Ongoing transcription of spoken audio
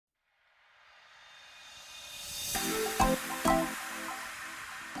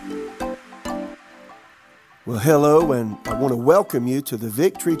Well, hello, and I want to welcome you to the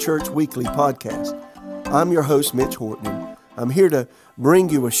Victory Church Weekly Podcast. I'm your host, Mitch Horton, and I'm here to bring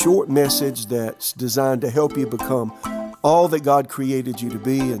you a short message that's designed to help you become all that God created you to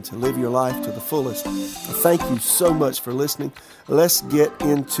be and to live your life to the fullest. Thank you so much for listening. Let's get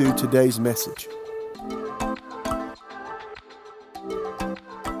into today's message.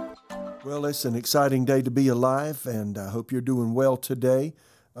 Well, it's an exciting day to be alive, and I hope you're doing well today.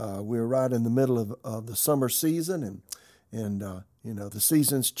 We're right in the middle of the summer season, and the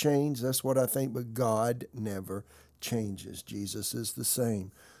seasons change. That's what I think, but God never changes. Jesus is the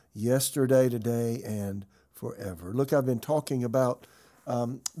same yesterday, today, and forever. Look, I've been talking about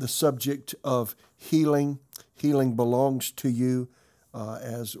the subject of healing. Healing belongs to you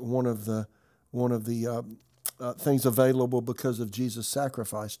as one of the things available because of Jesus'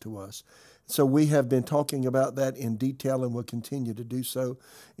 sacrifice to us. So we have been talking about that in detail and will continue to do so.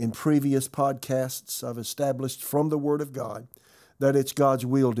 In previous podcasts, I've established from the Word of God that it's God's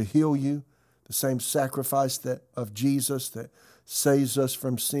will to heal you. The same sacrifice of Jesus that saves us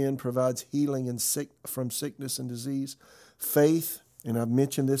from sin, provides healing from sickness and disease. Faith, and I've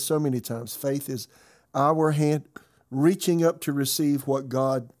mentioned this so many times, faith is our hand reaching up to receive what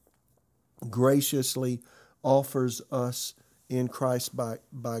God graciously offers us in Christ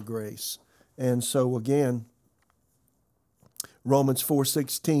by grace. And so again, Romans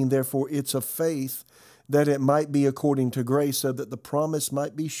 4:16, therefore it's of faith that it might be according to grace, so that the promise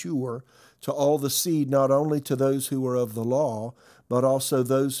might be sure to all the seed, not only to those who are of the law, but also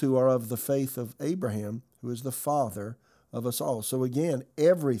those who are of the faith of Abraham, who is the father of us all. So again,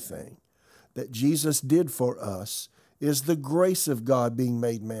 everything that Jesus did for us is the grace of God being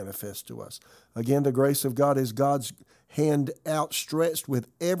made manifest to us. Again, the grace of God is God's hand outstretched with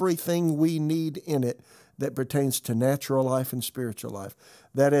everything we need in it that pertains to natural life and spiritual life.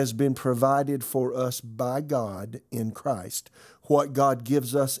 That has been provided for us by God in Christ. What God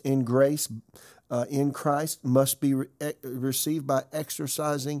gives us in grace in Christ must be received by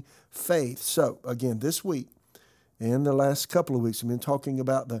exercising faith. So, again, this week and the last couple of weeks, I've been talking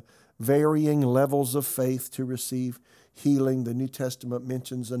about the varying levels of faith to receive healing. The New Testament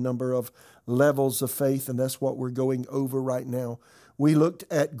mentions a number of levels of faith, and that's what we're going over right now. We looked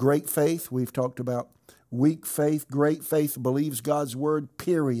at great faith. We've talked about weak faith. Great faith believes God's word,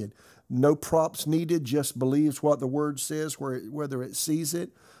 period. No props needed, just believes what the word says, whether it sees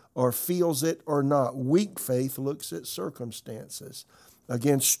it or feels it or not. Weak faith looks at circumstances.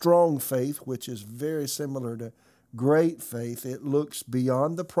 Again, strong faith, which is very similar to great faith, it looks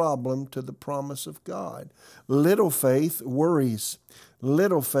beyond the problem to the promise of God. Little faith worries.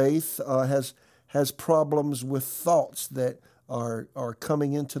 Little faith has problems with thoughts that are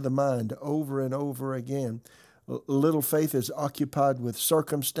coming into the mind over and over again. Little faith is occupied with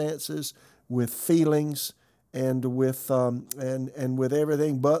circumstances, with feelings, and with with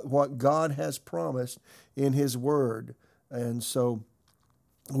everything but what God has promised in His Word. And so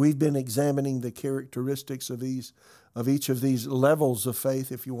we've been examining the characteristics of each of these levels of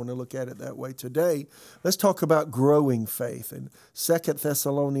faith, if you want to look at it that way. Today, let's talk about growing faith. In 2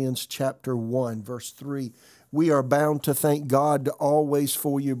 Thessalonians chapter 1, verse 3, we are bound to thank God always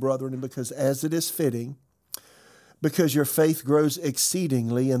for you, brethren, because as it is fitting, because your faith grows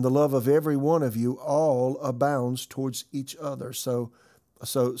exceedingly, and the love of every one of you all abounds towards each other. So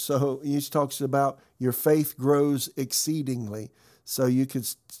he talks about your faith grows exceedingly. So you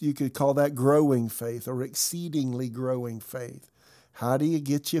could call that growing faith or exceedingly growing faith. How do you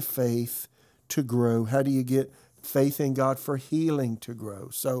get your faith to grow? How do you get faith in God for healing to grow?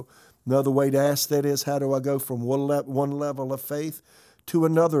 So another way to ask that is, how do I go from one level of faith to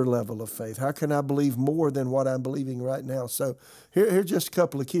another level of faith? How can I believe more than what I'm believing right now? So here's just a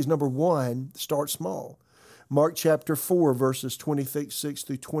couple of keys. Number one, start small. Mark chapter 4, verses 26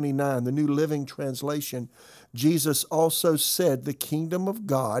 through 29, the New Living Translation, Jesus also said, the kingdom of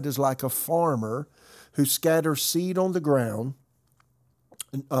God is like a farmer who scatters seed on the ground.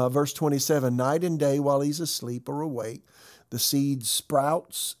 Verse 27, night and day while he's asleep or awake, the seed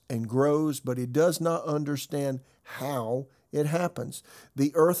sprouts and grows, but he does not understand how it happens.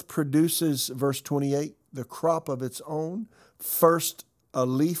 The earth produces, verse 28, the crop of its own. First, a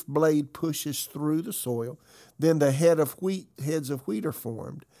leaf blade pushes through the soil. Then the heads of wheat are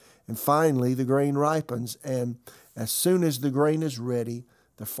formed. And finally, the grain ripens. And as soon as the grain is ready,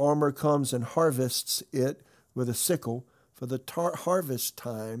 the farmer comes and harvests it with a sickle, for the harvest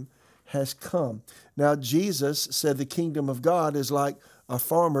time has come. Now, Jesus said the kingdom of God is like a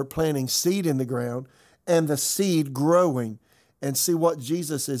farmer planting seed in the ground and the seed growing. And see, what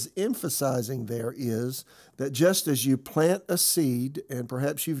Jesus is emphasizing there is that just as you plant a seed, and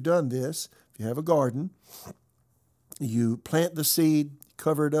perhaps you've done this, if you have a garden, you plant the seed,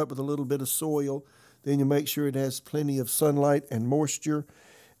 cover it up with a little bit of soil, then you make sure it has plenty of sunlight and moisture.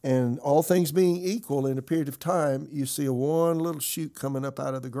 And all things being equal, in a period of time, you see one little shoot coming up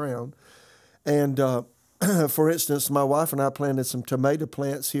out of the ground. And for instance, my wife and I planted some tomato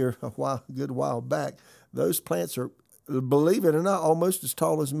plants here a good while back. Those plants are, believe it or not, almost as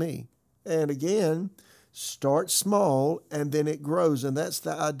tall as me. And again, start small and then it grows. And that's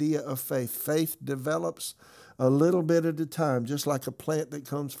the idea of faith. Faith develops a little bit at a time, just like a plant that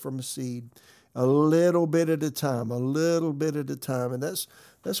comes from a seed. A little bit at a time, a little bit at a time. And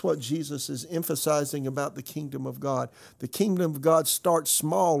that's what Jesus is emphasizing about the kingdom of God. The kingdom of God starts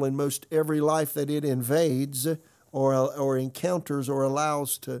small in most every life that it invades or encounters or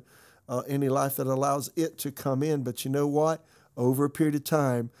allows to, any life that allows it to come in. But you know what? Over a period of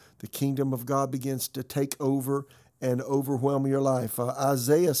time, the kingdom of God begins to take over and overwhelm your life.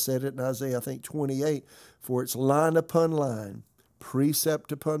 Isaiah said it in Isaiah, I think, 28, for it's line upon line,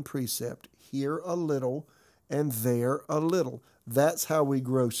 precept upon precept, here a little and there a little. That's how we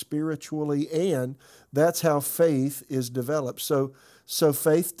grow spiritually, and that's how faith is developed. So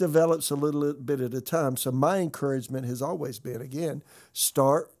faith develops a little bit at a time. So my encouragement has always been, again,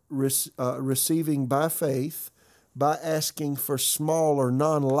 start receiving by faith by asking for small or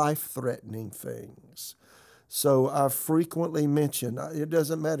non-life-threatening things. So I frequently mention, it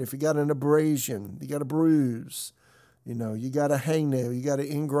doesn't matter if you got an abrasion, you got a bruise, you got a hangnail, you got an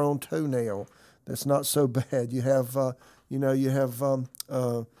ingrown toenail. That's not so bad. You have, a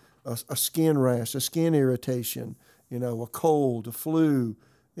skin rash, a skin irritation, a cold, a flu,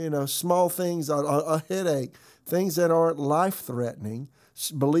 small things, a headache, things that aren't life-threatening.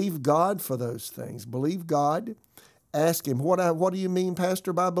 Believe God for those things. Believe God. Ask Him, what do you mean,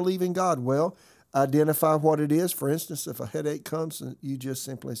 Pastor, by believing God? Well, identify what it is. For instance, if a headache comes, you just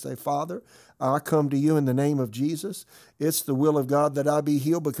simply say, Father, I come to you in the name of Jesus. It's the will of God that I be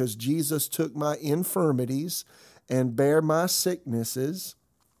healed because Jesus took my infirmities and bare my sicknesses.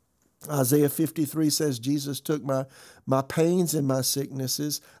 Isaiah 53 says Jesus took my pains and my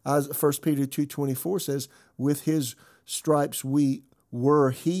sicknesses. 1 Peter 2:24 says, with His stripes we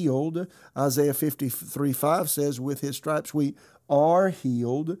were healed. Isaiah 53:5 says, with His stripes we are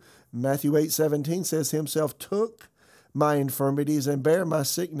healed. Matthew 8:17 says, Himself took my infirmities and bare my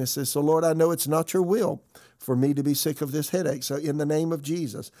sicknesses. So, Lord, I know it's not your will for me to be sick of this headache. So in the name of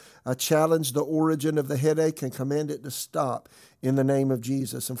Jesus, I challenge the origin of the headache and command it to stop in the name of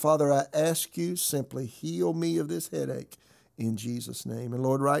Jesus. And Father, I ask you simply, heal me of this headache in Jesus' name. And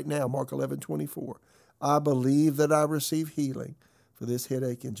Lord, right now, Mark 11:24, I believe that I receive healing for this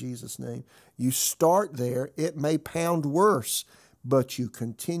headache in Jesus' name. You start there. It may pound worse, but you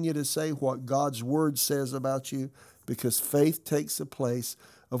continue to say what God's word says about you, because faith takes the place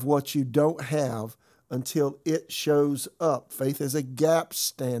of what you don't have until it shows up. Faith is a gap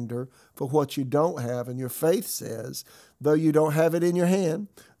stander for what you don't have, and your faith says, though you don't have it in your hand,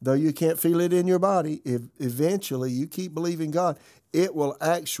 though you can't feel it in your body, if eventually you keep believing God, it will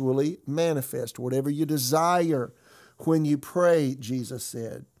actually manifest whatever you desire. When you pray, Jesus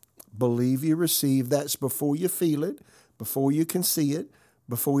said, believe you receive. That's before you feel it, before you can see it,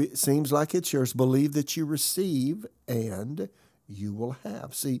 before it seems like it's yours. Believe that you receive and you will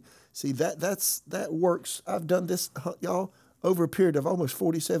have. See that works. I've done this, y'all, over a period of almost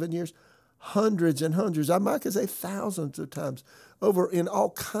 47 years, hundreds and hundreds, I might say thousands of times, over in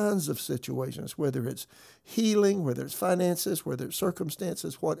all kinds of situations, whether it's healing, whether it's finances, whether it's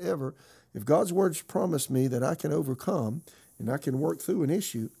circumstances, whatever. If God's words promise me that I can overcome and I can work through an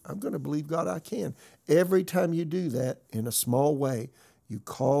issue, I'm going to believe God I can. Every time you do that in a small way, you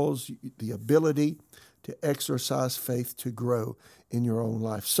cause the ability to exercise faith to grow in your own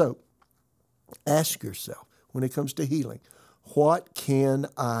life. So ask yourself, when it comes to healing, what can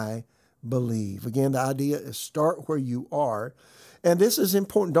I believe? Again, the idea is start where you are. And this is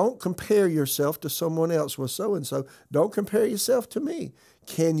important. Don't compare yourself to someone else. Well, so-and-so. Don't compare yourself to me.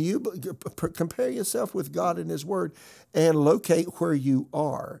 Can you compare yourself with God and His Word and locate where you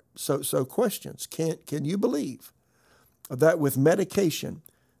are? So questions. Can you believe that with medication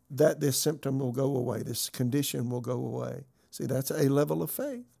that this symptom will go away, this condition will go away? See, that's a level of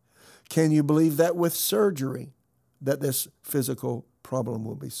faith. Can you believe that with surgery that this physical problem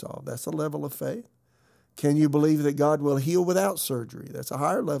will be solved? That's a level of faith. Can you believe that God will heal without surgery? That's a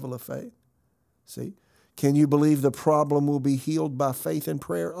higher level of faith. See? Can you believe the problem will be healed by faith and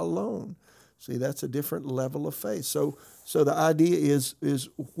prayer alone? See, that's a different level of faith. So the idea is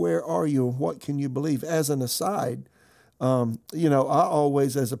where are you and what can you believe? As an aside, I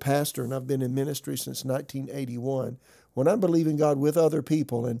always, as a pastor, and I've been in ministry since 1981, when I'm believing God with other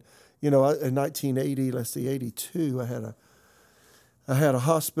people, and In 1980, let's see, 82, I had a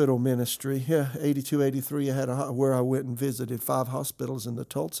hospital ministry. Yeah, 82, 83, where I went and visited 5 hospitals in the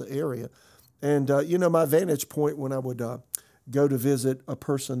Tulsa area. And, my vantage point when I would go to visit a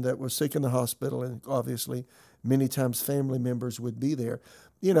person that was sick in the hospital, and obviously many times family members would be there.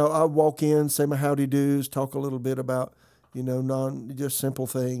 I'd walk in, say my howdy do's, talk a little bit about, just simple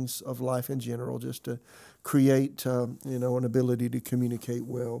things of life in general, just to create, an ability to communicate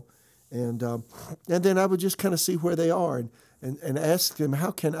well. And then I would just kind of see where they are and ask them,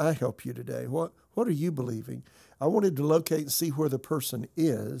 how can I help you today? What are you believing? I wanted to locate and see where the person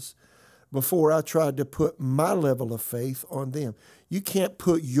is before I tried to put my level of faith on them. You can't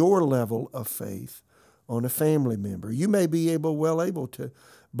put your level of faith on a family member. You may be well able to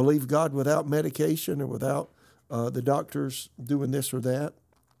believe God without medication or without the doctors doing this or that,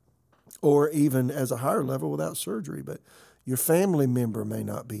 or even as a higher level without surgery. But your family member may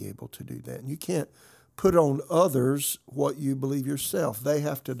not be able to do that. And you can't put on others what you believe yourself. They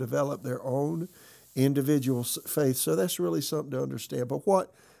have to develop their own individual faith. So that's really something to understand. But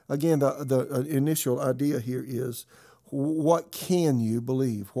the initial idea here is, what can you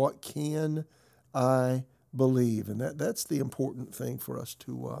believe? What can I believe? And that's the important thing for us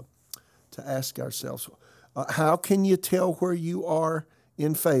to ask ourselves. How can you tell where you are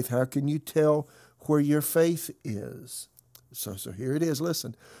in faith? How can you tell where your faith is? So here it is.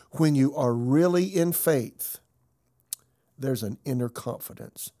 Listen, when you are really in faith, there's an inner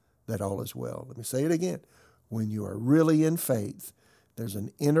confidence that all is well. Let me say it again. When you are really in faith, there's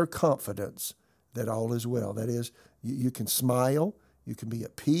an inner confidence that all is well. That is, you can smile, you can be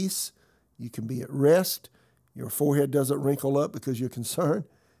at peace, you can be at rest. Your forehead doesn't wrinkle up because you're concerned.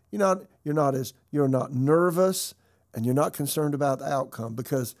 You're not nervous, and you're not concerned about the outcome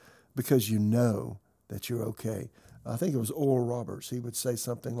because you know that you're okay. I think it was Oral Roberts. He would say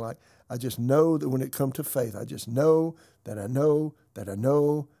something like, I just know that when it comes to faith, I just know that I know that I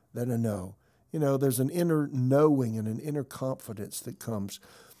know that I know. There's an inner knowing and an inner confidence that comes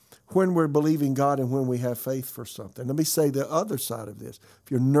when we're believing God and when we have faith for something. Let me say the other side of this. If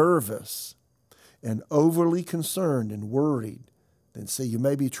you're nervous and overly concerned and worried, then see, you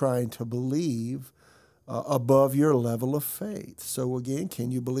may be trying to believe above your level of faith. So again, can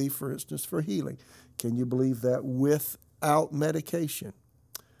you believe, for instance, for healing? Can you believe that without medication,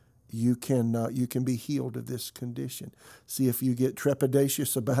 you can be healed of this condition? See, if you get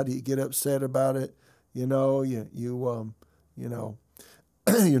trepidatious about it, you get upset about it, you're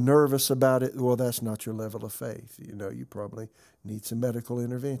nervous about it. Well, that's not your level of faith. You probably need some medical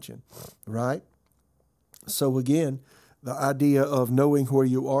intervention, right? So again, the idea of knowing where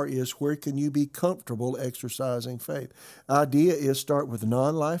you are is, where can you be comfortable exercising faith? Idea is, start with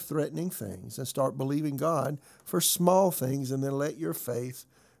non-life-threatening things and start believing God for small things, and then let your faith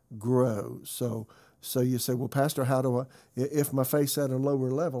grow. So you say, well, Pastor, if my faith's at a lower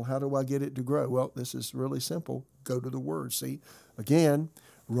level, how do I get it to grow? Well, this is really simple. Go to the Word. See, again,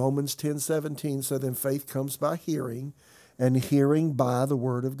 Romans 10:17, so then faith comes by hearing, and hearing by the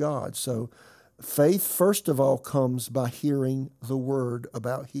Word of God. So faith, first of all, comes by hearing the Word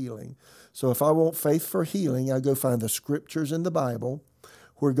about healing. So if I want faith for healing, I go find the scriptures in the Bible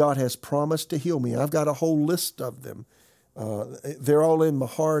where God has promised to heal me. I've got a whole list of them. They're all in my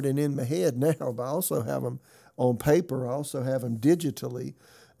heart and in my head now, but I also have them on paper. I also have them digitally.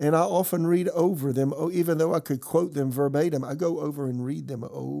 And I often read over them. Even though I could quote them verbatim, I go over and read them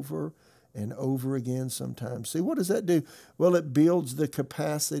over and over again sometimes. See, what does that do? Well, it builds the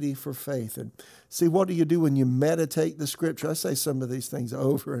capacity for faith. And see, what do you do when you meditate the Scripture? I say some of these things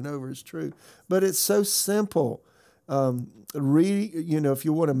over and over. It's true. But it's so simple. If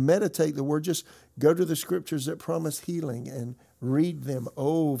you want to meditate the Word, just go to the Scriptures that promise healing and read them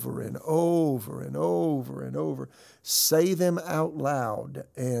over and over and over and over. Say them out loud.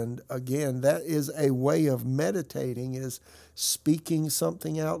 And again, that is a way of meditating, is speaking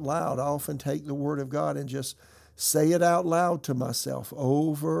something out loud. I often take the Word of God and just say it out loud to myself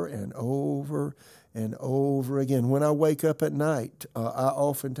over and over and over again. When I wake up at night, I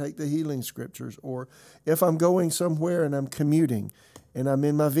often take the healing scriptures. Or if I'm going somewhere and I'm commuting and I'm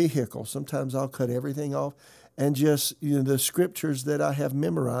in my vehicle, sometimes I'll cut everything off and just, the scriptures that I have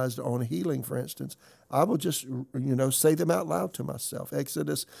memorized on healing, for instance, I will just, say them out loud to myself.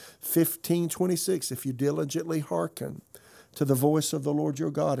 Exodus 15:26, if you diligently hearken to the voice of the Lord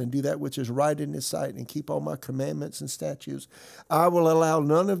your God and do that which is right in his sight and keep all my commandments and statutes, I will allow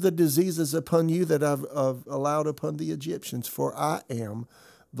none of the diseases upon you that I've allowed upon the Egyptians, for I am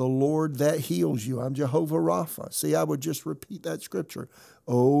the Lord that heals you. I'm Jehovah Rapha. See, I would just repeat that scripture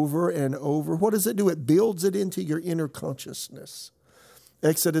over and over. What does it do? It builds it into your inner consciousness.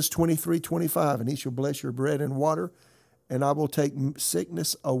 Exodus 23:25, and he shall bless your bread and water, and I will take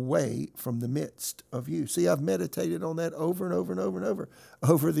sickness away from the midst of you. See, I've meditated on that over and over and over and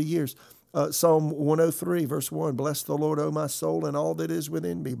over the years. Psalm 103, verse 1, bless the Lord, O my soul, and all that is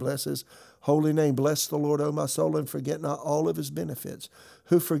within me. Bless his holy name. Bless the Lord, O my soul, and forget not all of his benefits,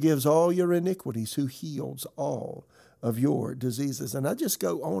 who forgives all your iniquities, who heals all of your diseases. And I just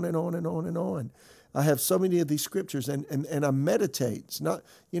go on and on and on and on. I have so many of these scriptures, and I meditate. It's not,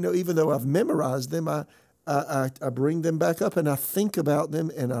 even though I've memorized them, I bring them back up and I think about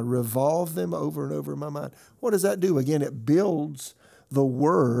them and I revolve them over and over in my mind. What does that do? Again, it builds the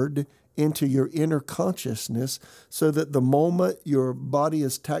word into your inner consciousness so that the moment your body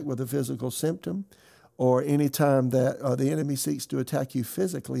is attacked with a physical symptom, or any time that the enemy seeks to attack you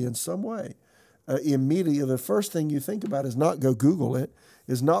physically in some way, immediately the first thing you think about is not go Google it,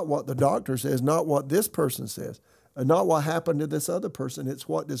 is not what the doctor says, not what this person says, not what happened to this other person. It's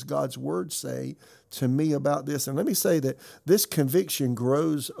what does God's word say to me about this. And let me say that this conviction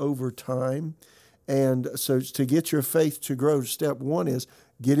grows over time. And so to get your faith to grow, step one is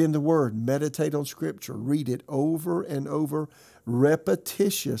get in the word, meditate on scripture, read it over and over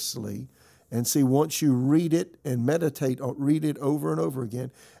repetitiously. And see, once you read it and meditate on, read it over and over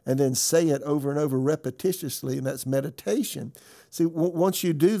again, and then say it over and over repetitiously, and that's meditation. See, once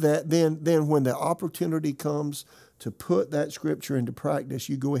you do that, then when the opportunity comes to put that scripture into practice,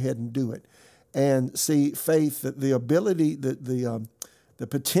 you go ahead and do it. And see, faith, the ability, the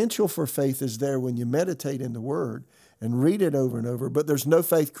potential for faith is there when you meditate in the word and read it over and over, but there's no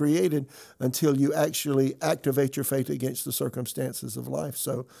faith created until you actually activate your faith against the circumstances of life.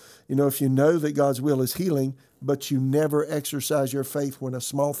 So, if you know that God's will is healing, but you never exercise your faith when a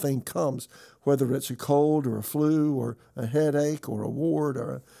small thing comes, whether it's a cold or a flu or a headache or a wart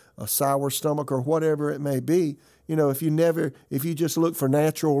or a sour stomach or whatever it may be, if you just look for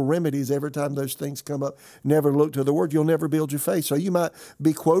natural remedies every time those things come up, never look to the word, you'll never build your faith. So you might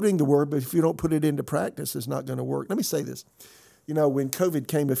be quoting the word, but if you don't put it into practice, it's not going to work. Let me say this. When COVID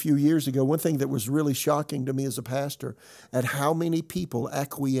came a few years ago, one thing that was really shocking to me as a pastor at how many people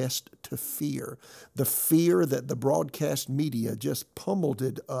acquiesced to fear, the fear that the broadcast media just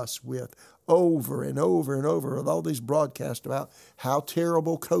pummeled us with over and over and over, with all these broadcasts about how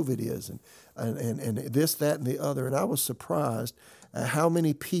terrible COVID is and this, that, and the other. And I was surprised at how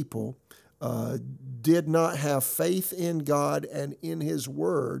many people did not have faith in God and in His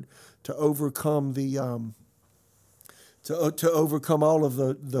Word to overcome to overcome all of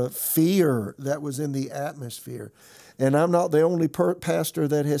the fear that was in the atmosphere. And I'm not the only pastor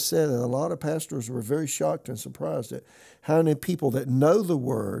that has said it. A lot of pastors were very shocked and surprised at how many people that know the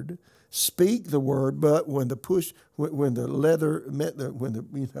Word, speak the Word, but when the leather met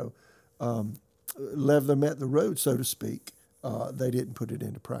the road, so to speak, they didn't put it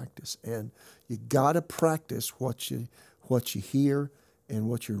into practice. And you got to practice what you hear and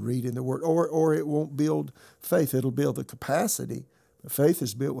what you read in the Word, or it won't build faith. It'll build the capacity. But faith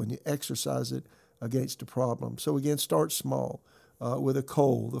is built when you exercise it against a problem. So again, start small with a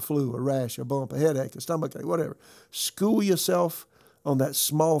cold, a flu, a rash, a bump, a headache, a stomachache, whatever. School yourself on that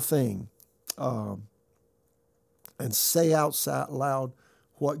small thing and say out loud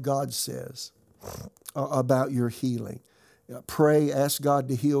what God says about your healing. Pray, ask God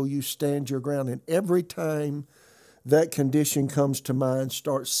to heal you, stand your ground. And every time that condition comes to mind,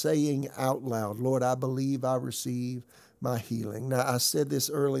 start saying out loud, Lord, I believe I receive my healing. Now, I said this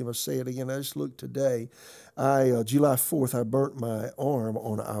earlier, I'll say it again. I just looked today. July 4th, I burnt my arm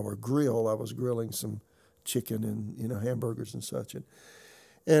on our grill. I was grilling some chicken and, hamburgers and such.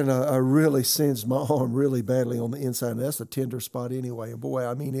 And I really singed my arm really badly on the inside. And that's a tender spot anyway. And boy,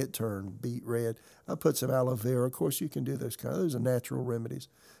 it turned beet red. I put some aloe vera. Of course, you can do those are natural remedies.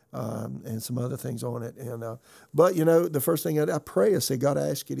 And some other things on it. But the first thing I pray, I say, God, I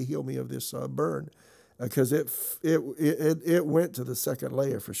ask you to heal me of this burn, because it went to the second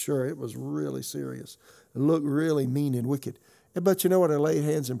layer for sure. It was really serious. It looked really mean and wicked. But you know what? I laid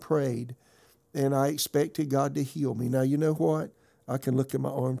hands and prayed, and I expected God to heal me. Now, you know what? I can look at my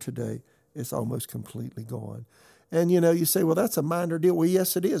arm today. It's almost completely gone. And, you say, well, that's a minor deal. Well,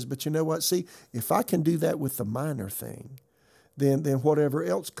 yes, it is. But you know what? See, if I can do that with the minor thing, then whatever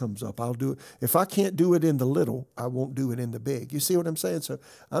else comes up, I'll do it. If I can't do it in the little, I won't do it in the big. You see what I'm saying? So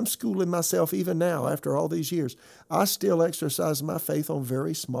I'm schooling myself even now after all these years. I still exercise my faith on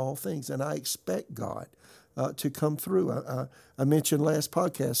very small things, and I expect God to come through. I mentioned last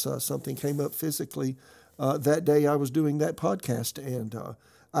podcast something came up physically that day I was doing that podcast, and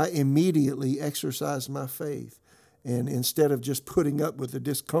I immediately exercised my faith. And instead of just putting up with the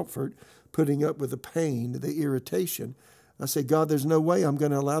discomfort, putting up with the pain, the irritation, I said, God, there's no way I'm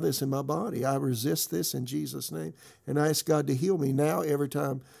going to allow this in my body. I resist this in Jesus' name. And I ask God to heal me. Now, every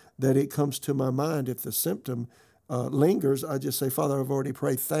time that it comes to my mind, if the symptom lingers, I just say, Father, I've already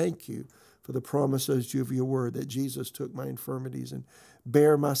prayed. Thank you for the promises of your word that Jesus took my infirmities and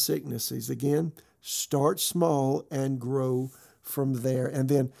bear my sicknesses. Again, start small and grow from there. And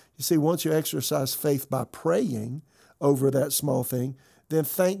then, you see, once you exercise faith by praying over that small thing, then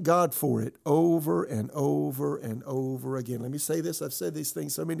thank God for it over and over and over again. Let me say this. I've said these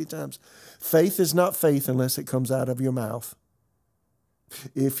things so many times. Faith is not faith unless it comes out of your mouth.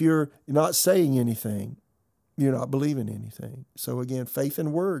 If you're not saying anything, you're not believing anything. So again, faith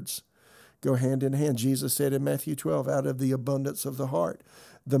and words go hand in hand. Jesus said in Matthew 12, out of the abundance of the heart,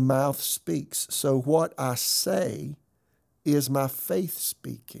 the mouth speaks. So what I say is my faith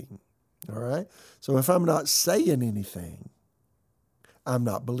speaking. All right? So if I'm not saying anything, I'm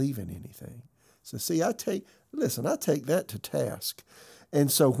not believing anything. So see, I take that to task.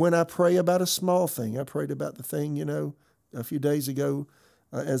 And so when I pray about a small thing, I prayed about the thing, a few days ago,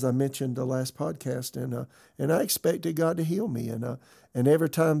 as I mentioned the last podcast, and I expected God to heal me. And every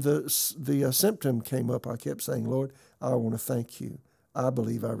time the symptom came up, I kept saying, Lord, I want to thank you. I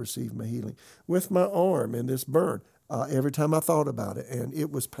believe I received my healing. With my arm and this burn, every time I thought about it, and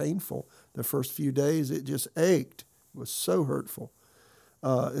it was painful. The first few days, it just ached. It was so hurtful.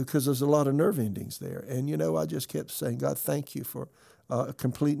 Because there's a lot of nerve endings there. And, I just kept saying, God, thank you for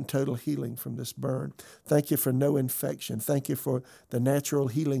complete and total healing from this burn. Thank you for no infection. Thank you for the natural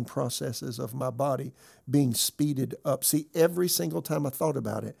healing processes of my body being speeded up. See, every single time I thought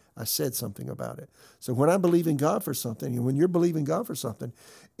about it, I said something about it. So when I believe in God for something, and when you're believing God for something,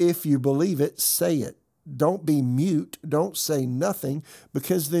 if you believe it, say it. Don't be mute. Don't say nothing,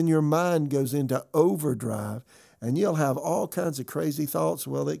 because then your mind goes into overdrive. And you'll have all kinds of crazy thoughts.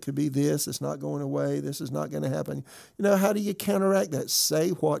 Well, it could be this. It's not going away. This is not going to happen. How do you counteract that? Say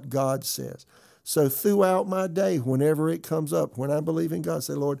what God says. So throughout my day, whenever it comes up, when I believe in God,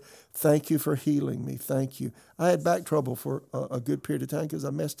 say, Lord, thank you for healing me. Thank you. I had back trouble for a good period of time because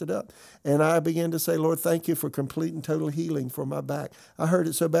I messed it up. And I began to say, Lord, thank you for complete and total healing for my back. I hurt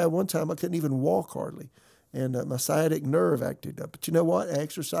it so bad one time I couldn't even walk hardly. And my sciatic nerve acted up. But you know what? I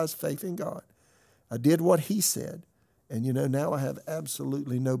exercised faith in God. I did what he said. And, now I have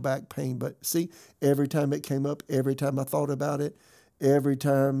absolutely no back pain. But see, every time it came up, every time I thought about it, every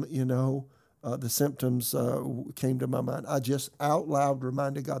time, the symptoms came to my mind, I just out loud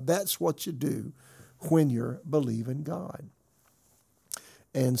reminded God. That's what you do when you're believing God.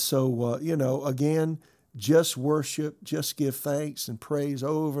 And so, again, just worship, just give thanks and praise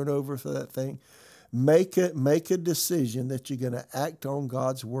over and over for that thing. Make a decision that you're going to act on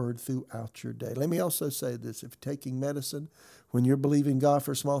God's word throughout your day. Let me also say this. If you're taking medicine, when you're believing God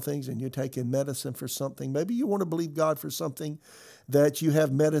for small things and you're taking medicine for something, maybe you want to believe God for something that you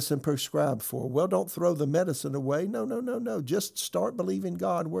have medicine prescribed for. Well, don't throw the medicine away. No. Just start believing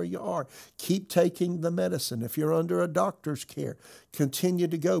God where you are. Keep taking the medicine. If you're under a doctor's care, continue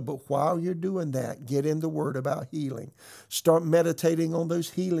to go. But while you're doing that, get in the Word about healing. Start meditating on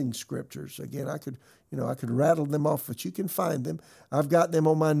those healing scriptures. Again, I could rattle them off, but you can find them. I've got them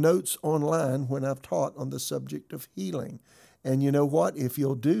on my notes online when I've taught on the subject of healing. And you know what? If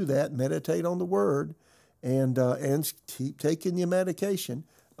you'll do that, meditate on the Word, and keep taking your medication,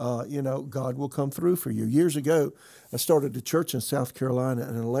 God will come through for you. Years ago, I started a church in South Carolina,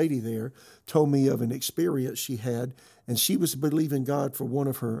 and a lady there told me of an experience she had, and she was believing God for one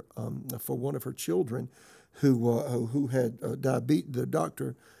of her children who had diabetes. The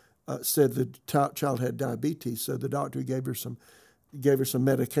doctor said the child had diabetes, so the doctor gave her some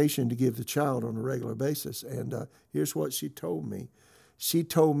medication to give the child on a regular basis. And here's what she told me. She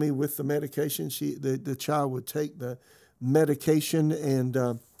told me with the medication, the child would take the medication,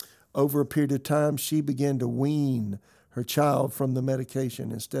 and over a period of time, she began to wean her child from the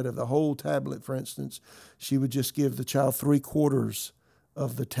medication. Instead of the whole tablet, for instance, she would just give the child 3/4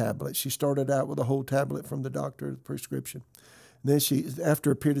 of the tablet. She started out with a whole tablet from the doctor's prescription. Then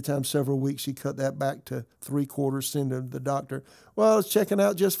after a period of time, several weeks, she cut that back to 3/4, send it to the doctor. Well, it's checking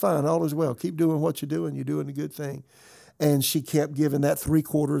out just fine. All is well. Keep doing what you're doing. You're doing a good thing. And she kept giving that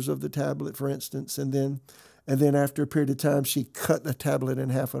 3/4 of the tablet, for instance. And then after a period of time, she cut the tablet in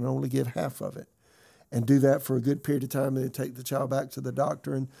half and only give half of it. And do that for a good period of time, and then take the child back to the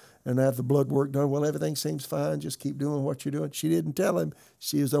doctor and have the blood work done. Well, everything seems fine. Just keep doing what you're doing. She didn't tell him.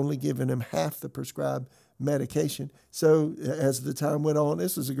 She was only giving him half the prescribed medication. So as the time went on,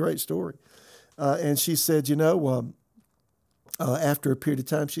 this is a great story. And she said, after a period of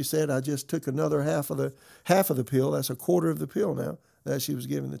time, she said, I just took another half of the pill. That's 1/4 of the pill now. that she was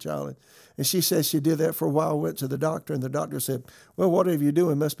giving the child. And she says she did that for a while, went to the doctor, and the doctor said, well, whatever you're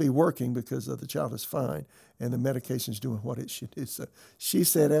doing must be working because the child is fine and the medication's doing what it should do. So she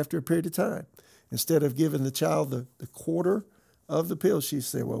said after a period of time, instead of giving the child the quarter of the pill, she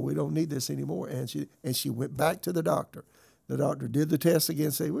said, well, we don't need this anymore. And she went back to the doctor. The doctor did the test again,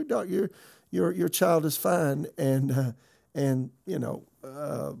 and said, well, doc, your child is fine, and the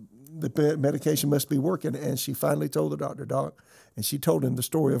medication must be working. And she finally told the doctor, Doc, and she told him the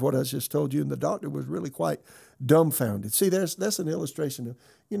story of what I just told you, and the doctor was really quite dumbfounded. See, that's an illustration of,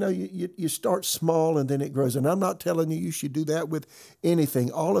 you start small and then it grows. And I'm not telling you should do that with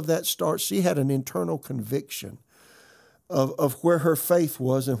anything. All of that starts, she had an internal conviction of where her faith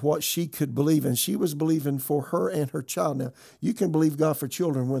was and what she could believe. And she was believing for her and her child. Now, you can believe God for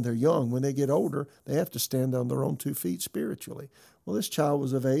children when they're young. When they get older, they have to stand on their own 2 feet spiritually. Well, this child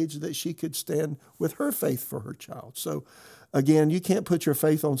was of age that she could stand with her faith for her child. So, again, you can't put your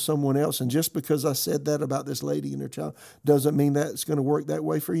faith on someone else. And just because I said that about this lady and her child doesn't mean that it's going to work that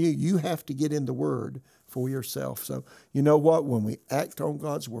way for you. You have to get in the Word for yourself. So, you know what? When we act on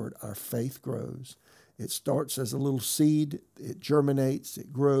God's Word, our faith grows. It starts as a little seed, it germinates,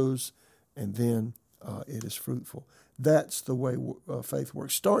 it grows, and then it is fruitful. That's the way faith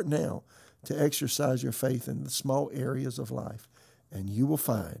works. Start now to exercise your faith in the small areas of life, and you will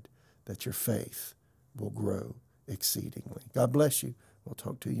find that your faith will grow exceedingly. God bless you. We'll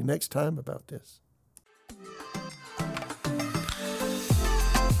talk to you next time about this.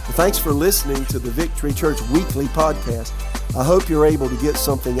 Well, thanks for listening to the Victory Church Weekly Podcast. I hope you're able to get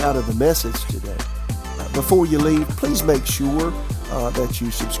something out of the message today. Before you leave, please make sure that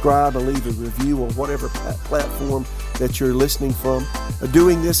you subscribe and leave a review on whatever platform that you're listening from.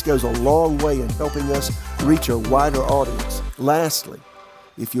 Doing this goes a long way in helping us reach a wider audience. Lastly,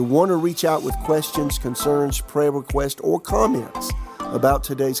 if you want to reach out with questions, concerns, prayer requests, or comments about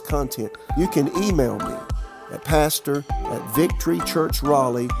today's content, you can email me at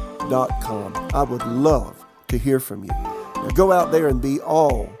pastor@victorychurchraleigh.com. I would love to hear from you. Now go out there and be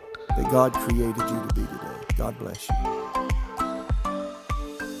all that God created you to be today. God bless you.